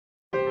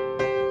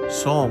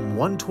Psalm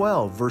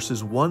 112,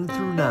 verses 1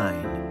 through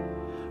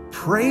 9.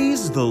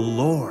 Praise the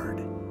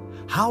Lord!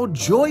 How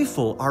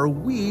joyful are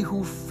we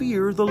who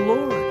fear the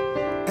Lord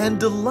and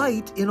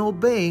delight in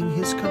obeying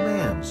His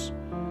commands.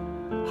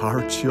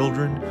 Our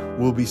children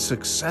will be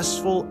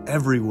successful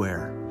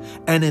everywhere.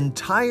 An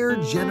entire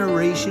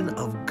generation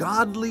of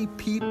godly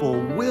people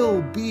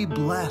will be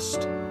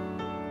blessed.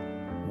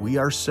 We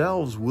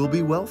ourselves will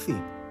be wealthy,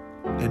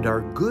 and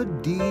our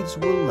good deeds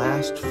will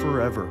last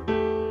forever.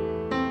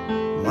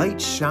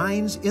 Light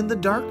shines in the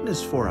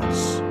darkness for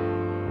us.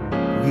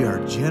 We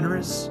are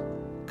generous,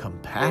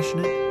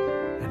 compassionate,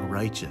 and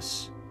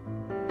righteous.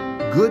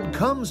 Good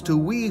comes to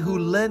we who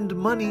lend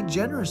money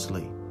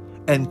generously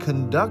and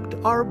conduct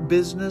our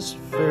business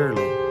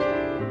fairly.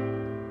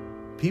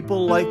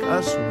 People like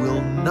us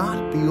will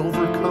not be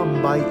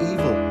overcome by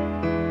evil.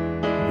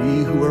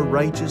 We who are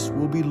righteous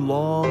will be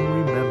long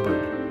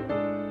remembered.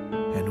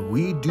 And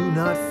we do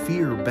not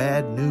fear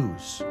bad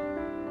news,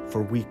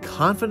 for we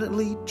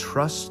confidently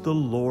trust the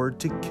Lord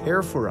to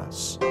care for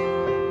us.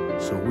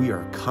 So we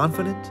are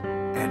confident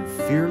and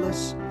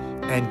fearless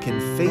and can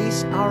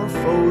face our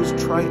foes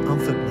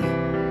triumphantly.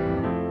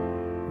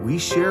 We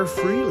share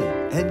freely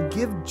and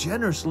give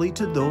generously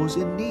to those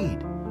in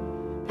need,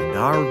 and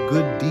our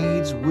good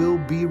deeds will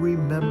be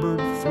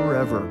remembered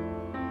forever.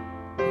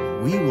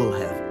 We will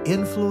have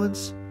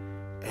influence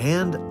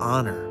and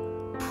honor.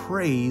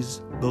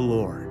 Praise the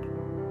Lord.